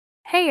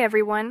Hey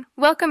everyone,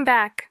 welcome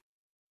back.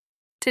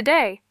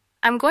 Today,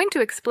 I'm going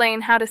to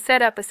explain how to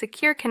set up a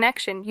secure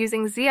connection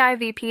using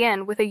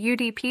ZIVPN with a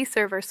UDP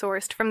server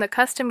sourced from the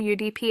Custom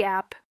UDP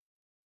app.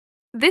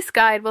 This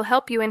guide will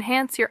help you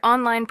enhance your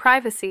online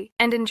privacy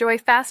and enjoy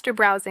faster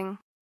browsing.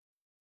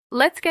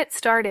 Let's get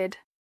started.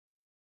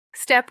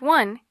 Step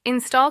 1.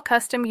 Install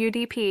Custom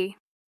UDP.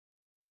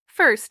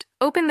 First,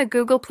 open the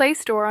Google Play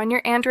Store on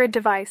your Android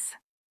device.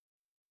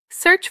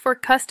 Search for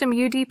Custom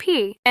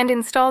UDP and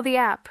install the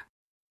app.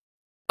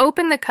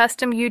 Open the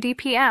Custom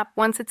UDP app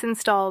once it's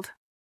installed.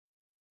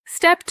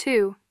 Step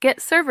 2.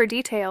 Get server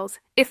details.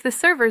 If the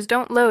servers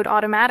don't load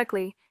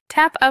automatically,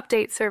 tap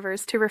Update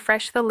Servers to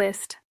refresh the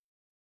list.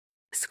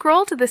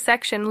 Scroll to the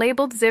section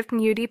labeled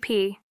ZIVPN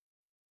UDP.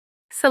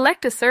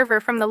 Select a server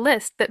from the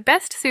list that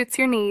best suits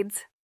your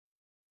needs.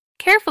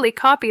 Carefully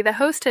copy the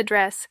host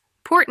address,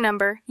 port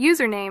number,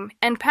 username,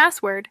 and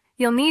password.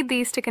 You'll need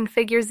these to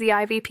configure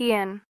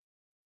ZIVPN.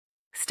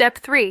 Step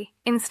 3.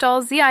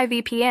 Install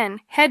ZIVPN.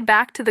 Head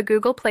back to the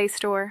Google Play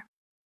Store.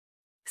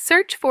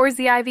 Search for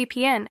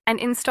ZIVPN and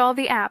install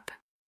the app.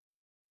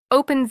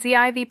 Open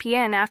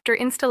ZIVPN after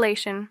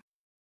installation.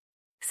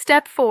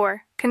 Step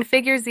 4.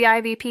 Configure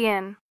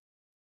ZIVPN.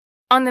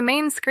 On the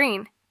main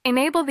screen,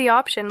 enable the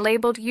option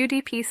labeled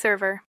UDP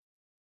Server.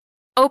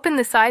 Open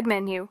the side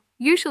menu,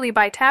 usually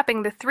by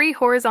tapping the 3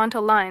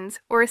 horizontal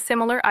lines or a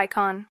similar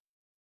icon.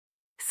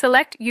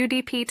 Select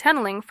UDP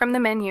tunneling from the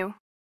menu.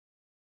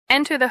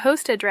 Enter the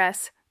host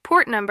address,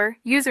 port number,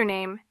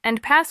 username,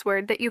 and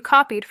password that you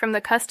copied from the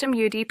Custom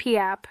UDP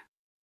app.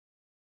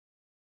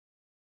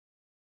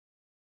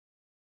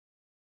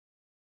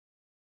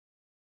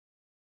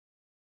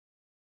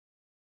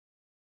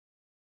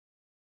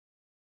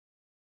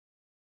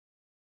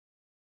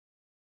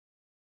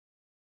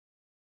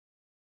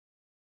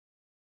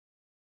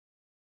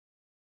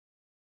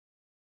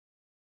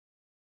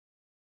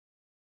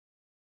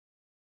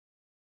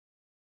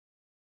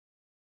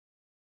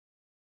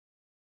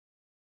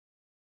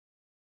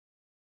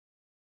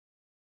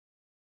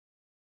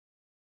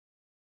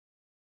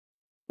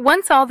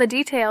 Once all the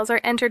details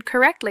are entered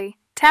correctly,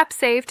 tap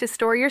Save to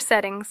store your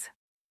settings.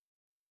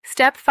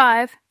 Step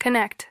 5.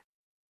 Connect.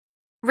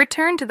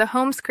 Return to the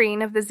home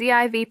screen of the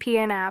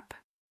ZIVPN app.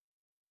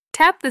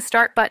 Tap the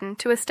Start button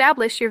to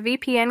establish your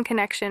VPN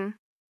connection.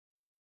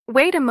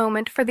 Wait a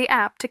moment for the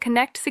app to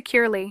connect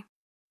securely.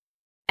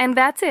 And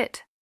that's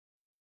it.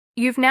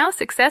 You've now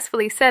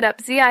successfully set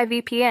up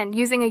ZIVPN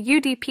using a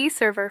UDP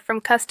server from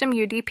Custom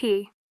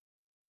UDP.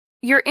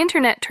 Your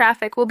internet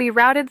traffic will be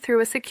routed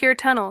through a secure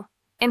tunnel,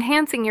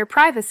 enhancing your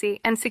privacy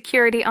and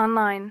security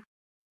online.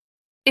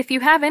 If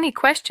you have any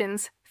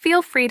questions,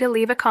 feel free to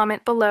leave a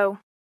comment below.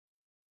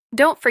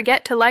 Don't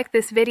forget to like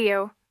this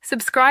video,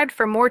 subscribe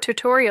for more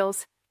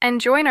tutorials, and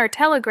join our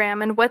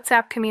Telegram and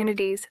WhatsApp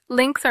communities.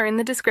 Links are in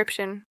the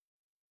description.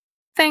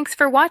 Thanks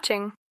for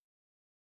watching.